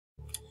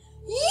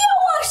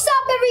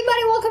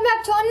everybody, welcome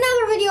back to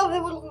another video of the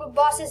Little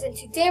Bosses, and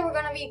today we're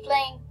gonna be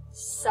playing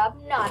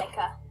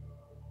Subnautica.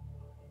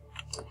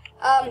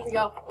 Here we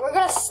go. We're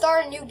gonna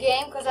start a new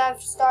game because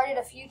I've started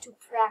a few to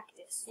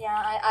practice.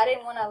 Yeah, I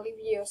didn't want to leave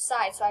you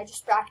aside, so I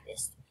just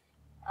practiced.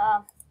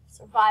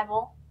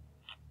 Survival.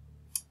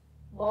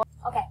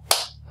 Okay.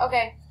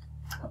 Okay.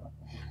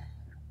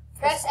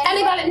 Press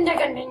Anybody to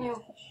continue.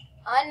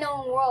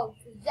 Unknown world.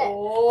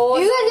 Oh,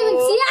 Do you guys even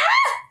see us?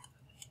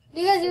 Do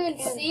you guys even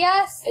see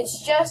us?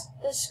 It's just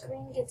the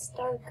screen gets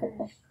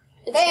darker.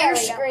 It's There your we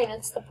go. screen.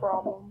 It's the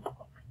problem.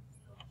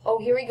 Oh,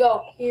 here we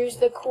go. Here's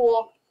the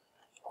cool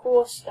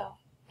stuff.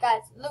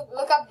 Guys,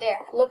 look up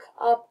there. Look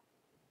up.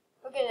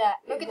 Look at that.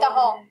 Look at the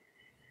hull.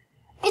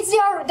 That's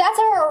our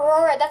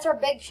Aurora. That's our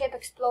big ship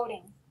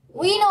exploding.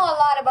 We know a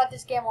lot about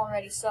this game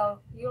already,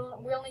 so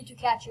we'll need to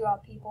catch you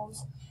up,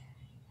 peoples.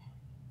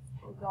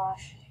 Oh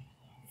gosh.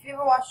 If you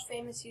ever watched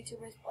famous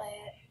YouTubers play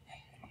it,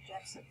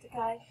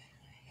 Jacksepticeye,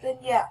 then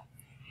yeah,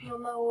 you'll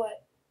know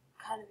what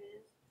kind of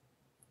it is.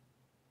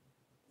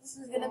 This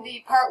is gonna be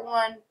part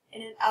 1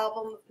 in an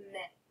album of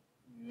many.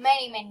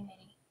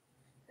 Many.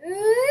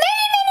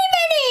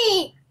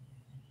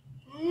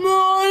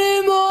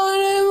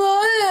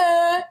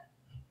 Money.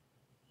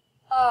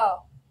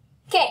 Oh.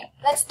 Okay,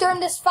 let's turn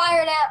this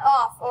fire down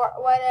off or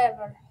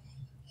whatever.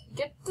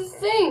 Get the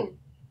thing.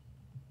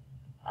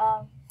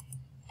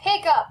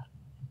 Pick up.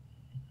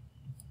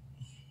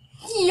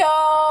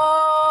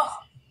 Yeah.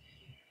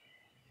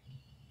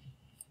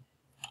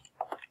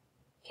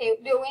 Okay,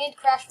 do we need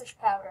crash fish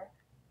powder?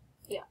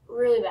 Yeah,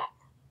 really bad.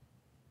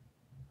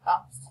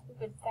 Oh,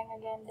 stupid thing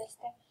again, this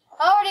thing.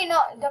 I already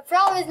know. The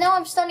problem is now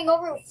I'm starting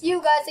over with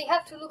you guys. I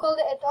have to look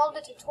at all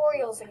the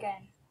tutorials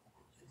again.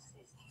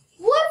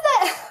 What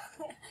the?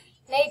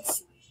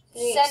 Nate's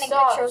Nate, sending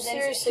stop. pictures and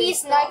Seriously, he's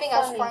it's not sniping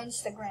us for funny.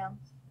 Instagram.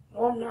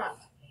 No, I'm not.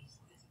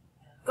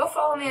 Go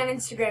follow me on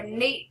Instagram,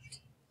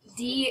 Nate DAW.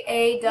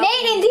 Nate,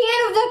 in the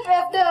end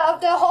of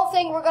the whole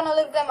thing, we're gonna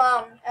leave them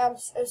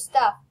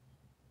stuff.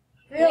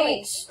 Really?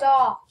 Nate,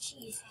 Stop.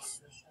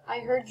 Jesus. I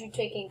heard you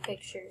taking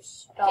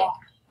pictures. Okay. Stop.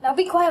 Now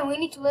be quiet. We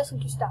need to listen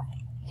to stuff.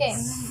 Okay,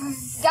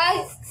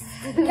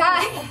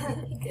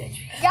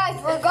 guys,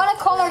 we're gonna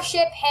call our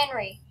ship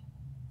Henry.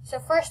 So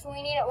first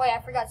we need wait, I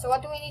forgot. So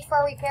what do we need for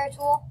a repair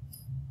tool?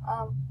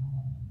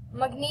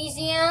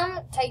 Magnesium,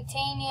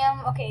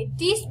 titanium. Okay,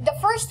 the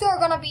first two are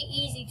gonna be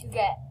easy to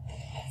get.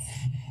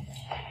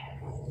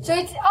 So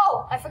I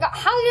forgot.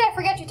 How did I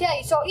forget to tell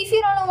you? So if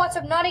you don't know what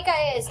Subnautica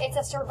is, it's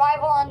a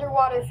survival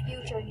underwater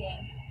future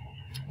game.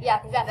 Yeah,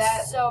 'cause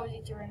that's so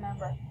easy to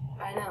remember.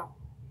 I know.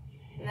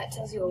 And that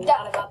tells you a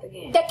lot about the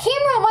game. The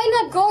camera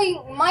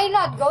might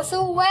not go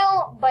so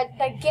well, but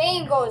the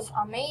game goes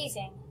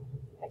amazing.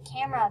 The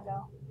camera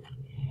though.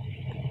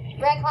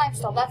 Red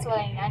limestone, that's what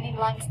I need. I need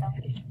limestone.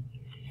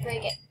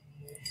 Break it.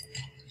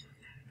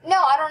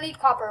 No, I don't need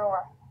copper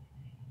ore.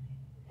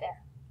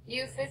 There.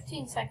 You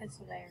 15 seconds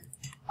there.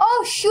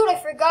 Oh shoot, I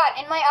forgot.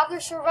 In my other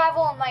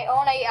survival on my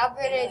own, I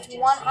upgraded it to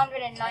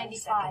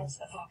 195.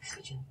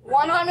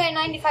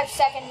 195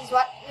 seconds is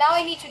what. Now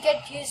I need to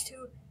get used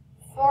to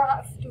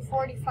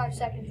 45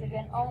 seconds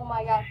again. Oh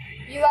my god.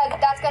 You guys,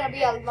 that's gonna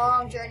be a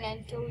long journey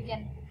until we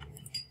can.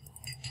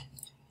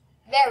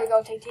 There we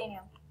go,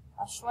 titanium.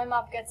 I'll swim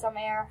up, get some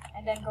air,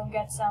 and then go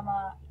get some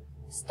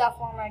stuff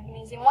for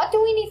magnesium. What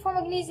do we need for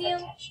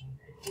magnesium?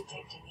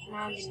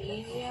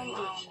 Magnesium?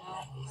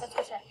 Let's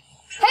go check.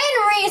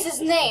 Henry is his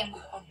name.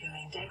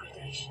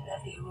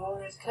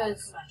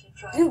 Because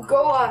you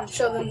go on and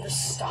show them the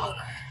stock.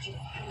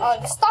 Oh,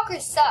 the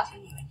stalkers suck.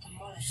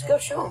 Just go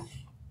show them.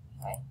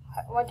 Wait,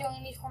 what do we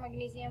need for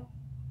magnesium?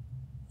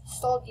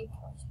 Salt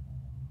deposits.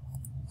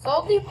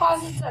 Salt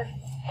deposits are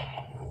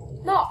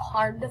not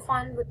hard to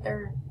find, but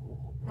they're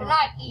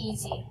not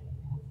easy.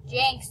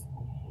 Jinx.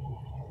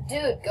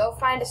 Dude, go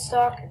find a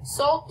stalker.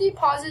 Salt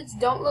deposits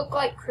don't look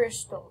like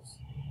crystals.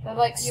 They're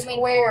like You mean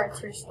square quartz.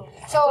 crystals.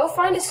 So Go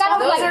find it's a kind of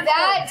those like are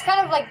that. cool. It's kind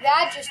of like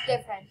that, just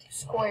different.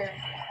 Square.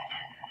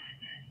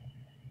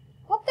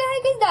 What the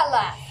heck is that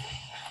laugh?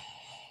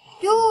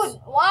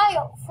 Dude, why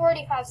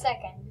 45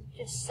 seconds? It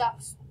just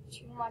sucks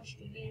too much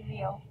to be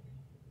real.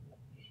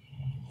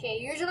 Okay,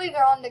 usually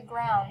they're on the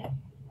ground.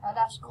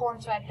 That's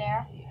quartz right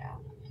there. Yeah.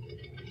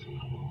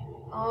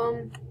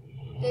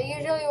 They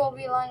usually will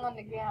be lying on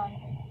the ground.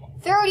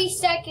 30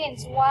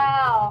 seconds,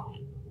 wow.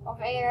 Of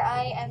air,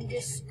 I am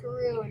just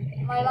screwed.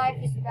 My life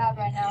is bad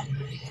right now.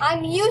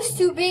 I'm used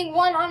to being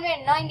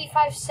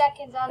 195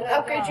 seconds on the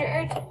Upgrade ground. your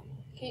air.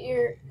 Get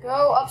your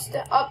go up,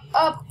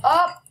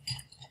 up.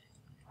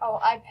 Oh,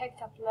 I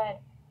picked up lead.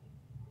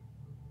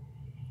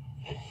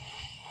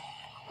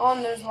 Oh,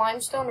 and there's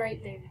limestone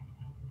right there.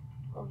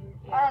 Over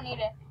there. I don't need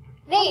it.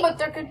 Nate, But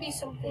there could be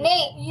something.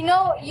 Nate, you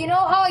know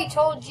how I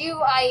told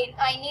you I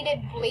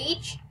needed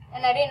bleach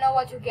and I didn't know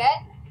what to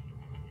get?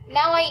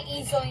 Now I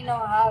easily know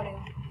how to.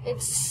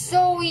 It's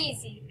so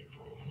easy.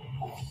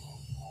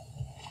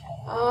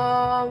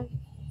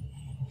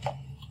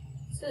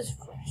 This is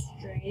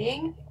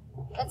frustrating.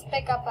 Let's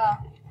pick up a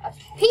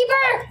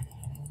peeper!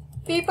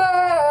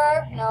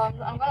 Peeper! No,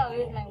 I'm gonna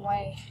lose my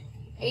way.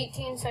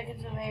 18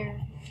 seconds of air.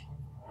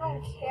 I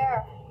don't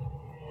care.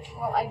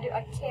 Well, I do.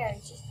 I care.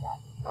 It's just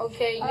that.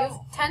 Okay, you have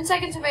 10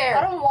 seconds of air.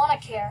 I don't want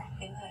to care.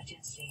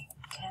 Emergency.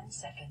 10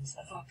 seconds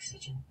of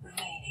oxygen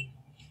remaining.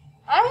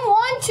 I don't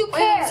want to Wait,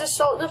 care. there's a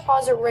salt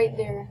deposit right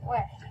there.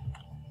 Where?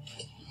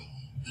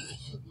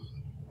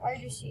 Where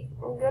did you see?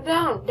 Go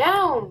down,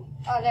 down.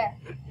 Oh, there.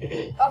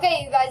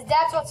 Okay, you guys,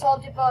 that's what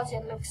salt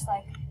deposit looks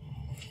like.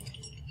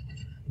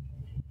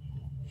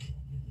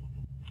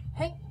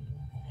 Hey.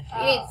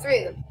 You need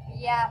 3 of them.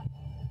 Yeah,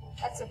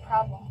 that's a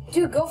problem.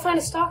 Dude, go find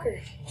a stalker.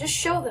 Just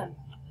show them.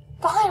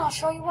 Fine, I'll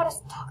show you what a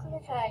stalker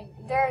looks like.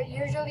 They're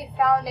usually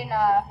found in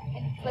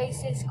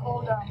places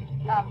called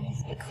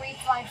the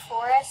creepvine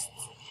forests.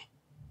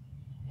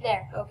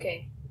 There.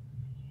 Okay.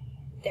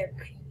 They're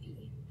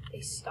creepy.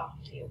 They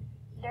stalked you.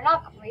 They're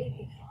not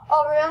creepy.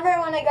 Oh, remember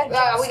when I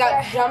got We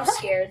got scared? jump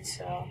scared,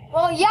 so.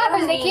 Well, yeah,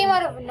 because they mean- came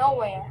out of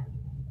nowhere.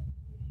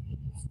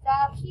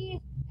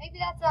 Stalkies. Maybe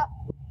that's a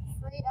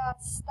free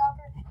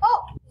stalker.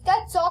 Oh, is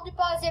that salt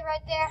deposit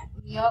right there?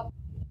 Yup.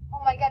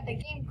 Oh my god, the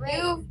game breaks.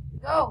 You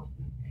go.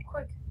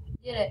 Quick.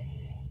 Get it.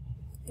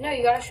 No,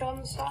 you gotta show them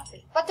the stalker.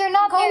 But they're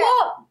not Go there.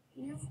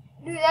 up!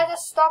 Dude, that's a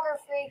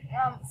stalker-free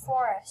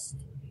forest.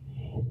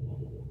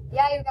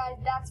 Yeah, you guys,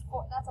 that's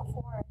a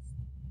forest.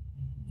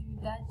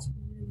 Dude, that's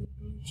really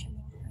glitching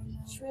out right now.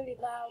 It's really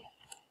loud.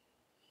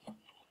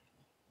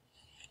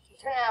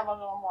 Turn it up a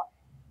little more.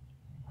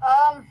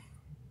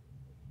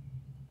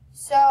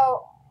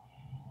 So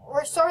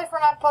we're sorry for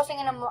not posting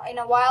in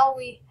a while.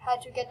 We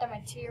had to get the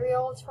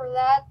materials for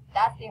that.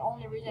 That's the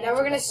only reason. Now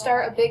we're gonna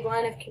start a big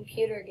line of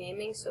computer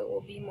gaming, so it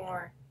will be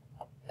more,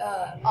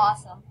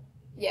 awesome.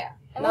 yeah,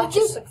 And not we'll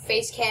just like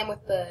face cam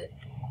with the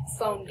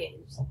phone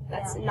games.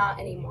 That's Yeah. not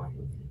anymore.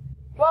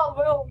 Well,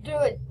 we'll do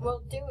it. We'll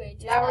do it.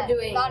 Just Now we're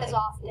doing not as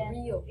often.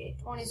 real game.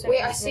 20 seconds.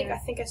 Wait, I there.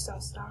 think I saw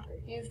a stalker.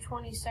 You have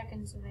 20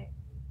 seconds of it.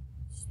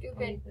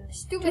 Stupid.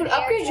 Dude,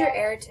 upgrade your tank.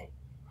 air tank.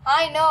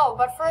 I know,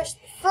 but first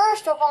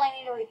of all, I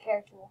need a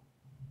repair tool.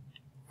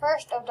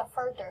 First.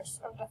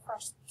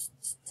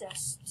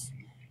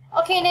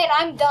 Okay, Nate,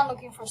 I'm done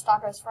looking for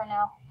stalkers for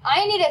now.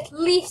 I need at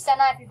least a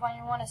knife if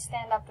I want to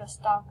stand up to a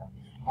stalker.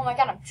 Oh my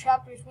god, I'm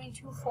trapped between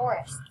 2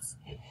 forests.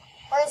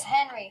 Where's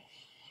Henry?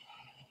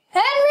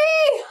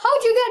 Henry!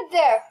 How'd you get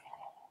there?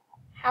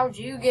 How'd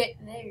you get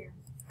there?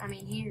 I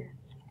mean, here.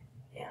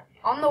 Yeah.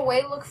 On the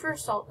way, look for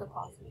salt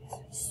deposits.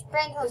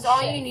 Sprint Because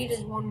all you need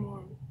is one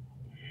more.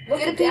 Look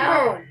Get a it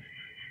down.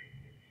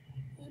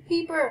 There's a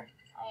peeper.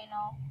 I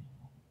know.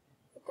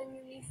 But then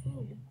you need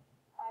food.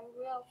 I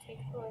will take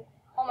food.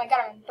 Oh my god,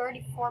 I'm at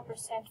 34%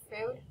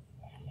 food.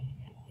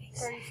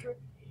 33.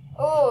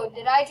 Oh,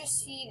 did I just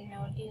see?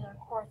 No, these are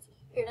quartz.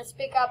 Here, let's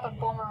pick up a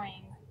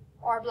boomerang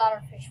or a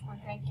bladderfish for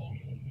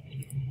drinking.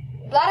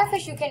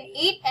 Bladderfish you can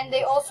eat, and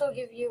they also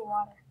give you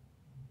water.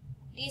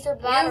 These are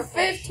You have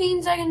bladderfish.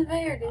 15 seconds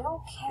there, I dude.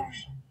 don't care.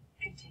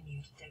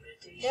 Continued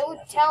degradation. They would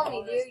tell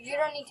me, dude. You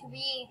don't need to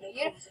be.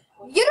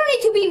 You don't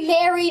need to be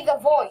Mary the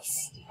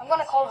voice. I'm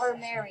gonna call her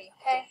Mary,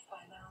 okay?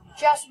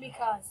 Just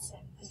because.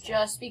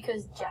 Just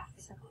because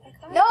Jackson.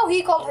 No,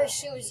 he called her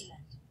Susie.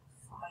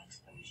 By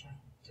exposure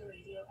to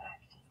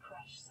radioactive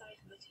crash site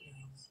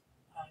materials,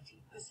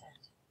 90%.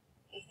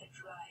 If the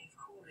drive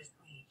core is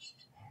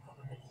breached,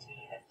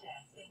 probability of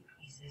death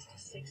increases to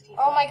 60.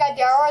 Oh my god,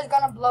 the aurora is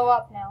gonna blow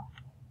up now.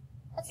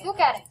 Let's look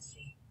at it.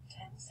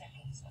 10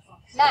 seconds of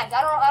oxygen. Nice.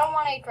 I don't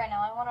want to eat right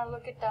now. I want to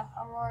look at the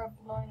aurora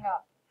blowing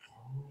up.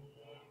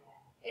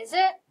 Is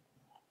it?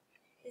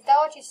 Is that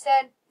what you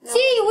said? No.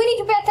 See, we need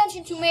to pay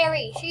attention to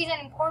Mary. She's an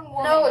important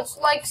woman. No, it's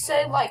like,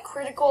 say, like,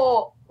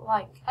 critical,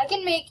 like... I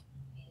can make.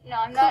 No,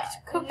 I'm not.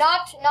 Cooked.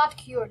 Not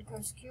cured,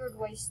 because cured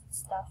wastes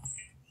stuff.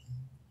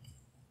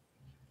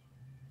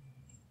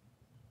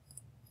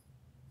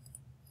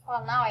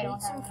 Well, now I don't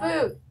Eat some have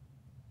enough. food.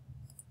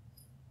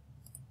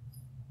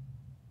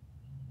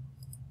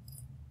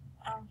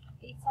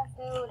 Eat some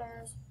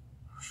fooders.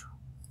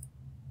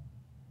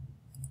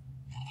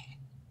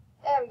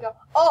 There we go.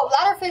 Oh,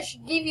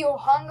 ladderfish give you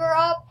hunger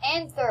up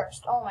and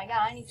thirst. Oh my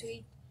god, I need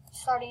to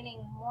start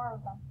eating more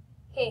of them.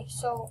 Okay,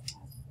 so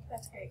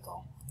That's very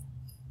cool.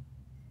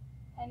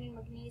 I need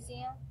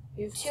magnesium.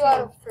 You have 2 out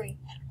of 3.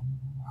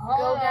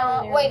 Go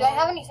down there. Wait, do I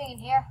have anything in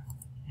here?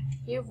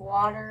 You have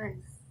water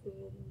and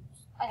food.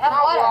 I have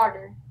Not water.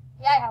 water.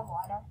 Yeah, I have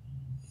water.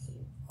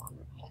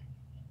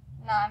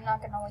 No, I'm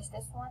not gonna waste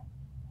this one.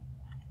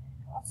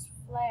 What's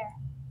flare?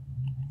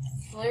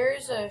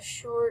 There's a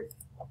short...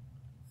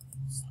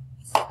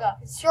 Stuff.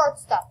 It's short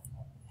stuff.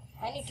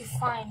 I need to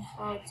find.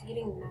 Oh, it's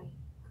getting night.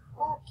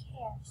 Who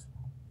cares?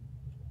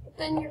 But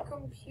then your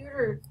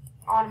computer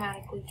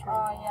automatically turns Oh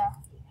on. yeah.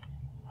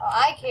 Oh,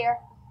 I care.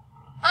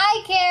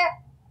 I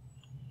care.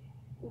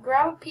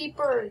 Grab a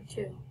peeper or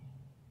two.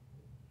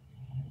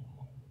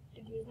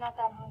 Dude, he's not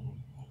that hungry.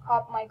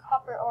 My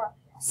copper ore.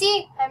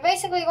 See, I'm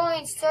basically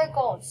going in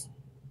circles.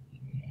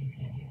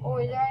 Oh,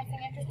 is there anything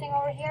interesting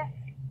over here?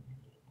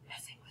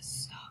 Nothing but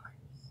stalkers.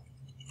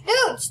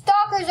 Dude,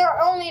 stalkers are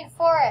only in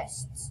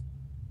forests.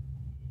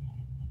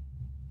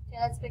 Okay,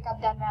 let's pick up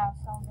that mouse.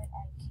 Oh, but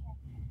I can't.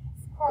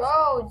 course.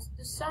 Go, it's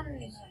the sun.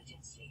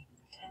 Emergency.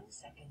 10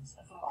 seconds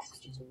of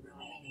oxygen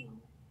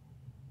remaining.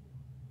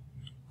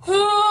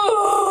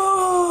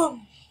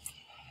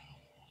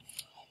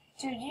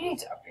 Dude, you need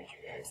to upgrade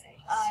your everything.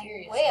 I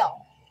Seriously.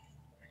 will.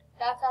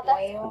 That's not that.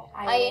 Whale,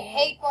 I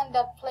hate when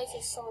the place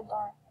is so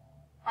dark.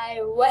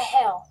 I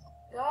will.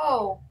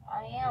 Go.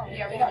 I am.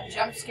 Yeah, we got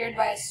jump scared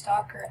by a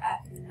stalker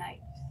at night.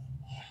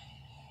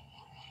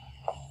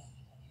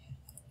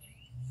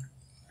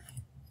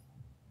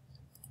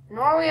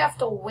 Nor we have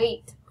to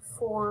wait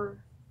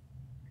for.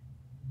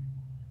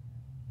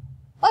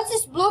 What's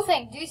this blue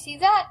thing? Do you see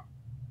that?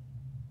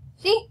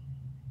 See?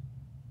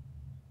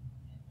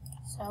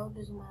 So it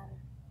doesn't matter.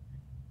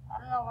 I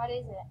don't know, what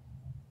is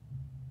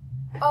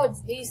it? Oh,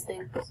 it's these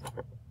things.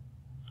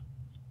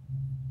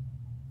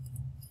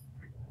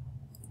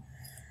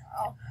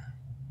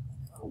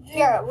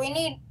 Here, we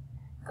need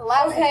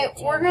glasses. Okay,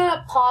 we're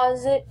gonna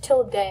pause it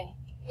till day.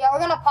 Yeah, we're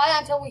gonna pause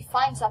until we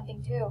find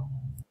something too.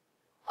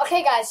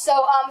 Okay, guys.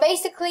 So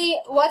basically,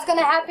 what's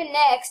gonna happen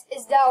next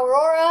is the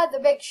Aurora, the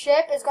big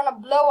ship, is gonna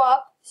blow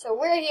up. So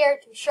we're here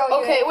to show you.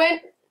 Okay,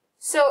 wait.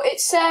 So it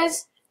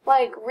says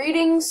like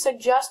readings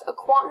suggest a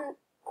quantum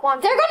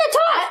They're gonna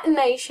talk.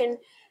 detonation.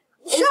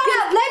 Shut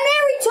up! Let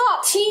Mary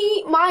talk.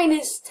 T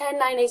minus 10,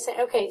 9, 8,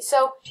 7. Okay,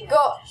 so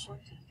go. Quantum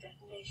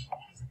detonation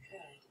has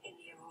occurred in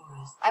the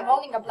Aurora's. I'm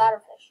holding a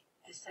bladderfish.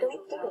 The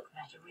central dark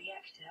matter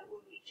reactor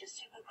will reach a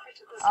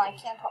supercritical Oh, I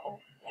state can't talk. Oh,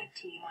 at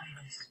T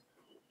minus.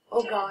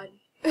 Oh god.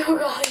 Oh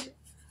god. 8.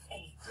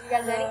 you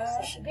guys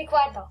ready? Shh, be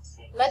quiet though.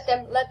 Let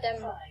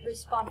them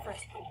respond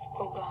first.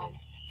 Oh god.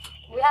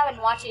 We haven't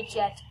watched it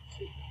yet.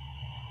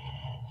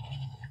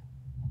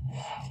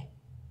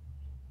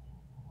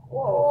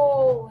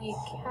 Holy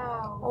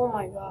cow. Oh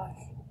my gosh.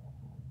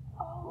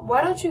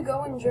 Why don't you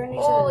go and journey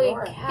to Holy the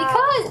north? cow.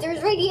 Because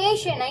there's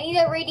radiation. I need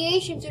a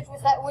radiation suit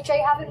with that, which I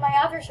have in my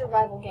other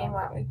survival Then game.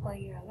 why don't we play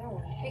your other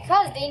one?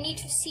 Because they need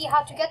to see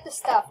how to get the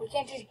stuff. We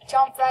can't just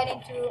jump right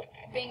into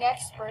being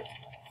expert.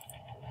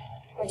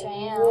 Which I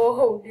am.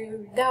 Whoa,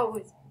 dude. That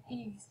was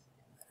beast.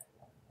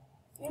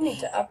 You need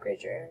to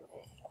upgrade your everything.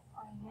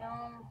 I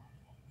know.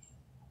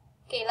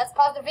 Okay, let's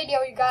pause the video,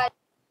 you guys.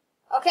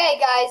 Okay,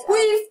 guys.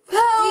 We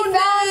found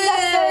the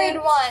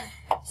third one.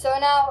 So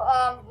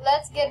now,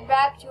 let's get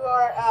back to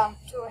our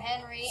to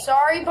Henry.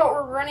 Sorry, but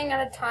we're running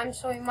out of time,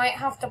 so we might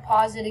have to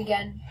pause it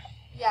again.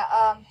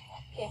 Yeah.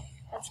 Okay.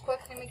 Let's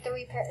quickly make the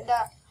repair.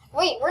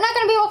 Wait, we're not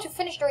gonna be able to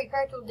finish the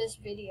repair till this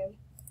video.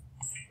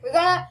 We're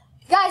gonna,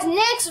 guys.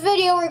 Next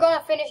video, we're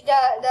gonna finish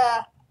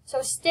the.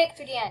 So stick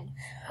to the end.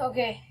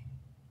 Okay.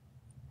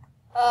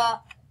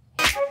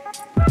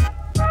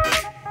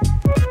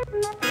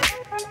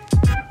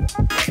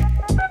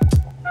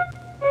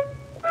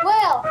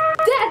 Well,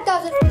 that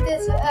does it for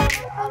this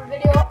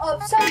video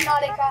of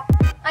Subnautica.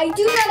 I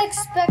do not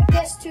expect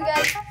this to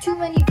get too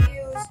many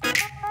views.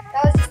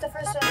 That was just the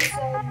first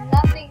episode.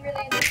 Nothing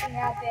really interesting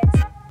happens.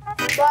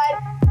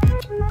 But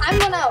I'm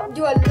gonna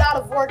do a lot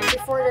of work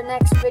before the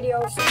next video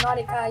of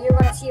Subnautica. You're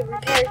gonna see a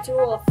repair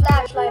tool, a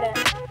flashlight, and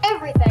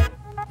everything.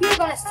 You're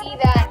gonna see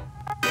that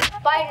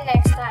by the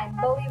next time.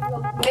 Believe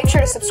me. Make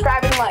sure to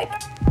subscribe and like.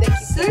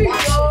 Thank you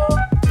for watching.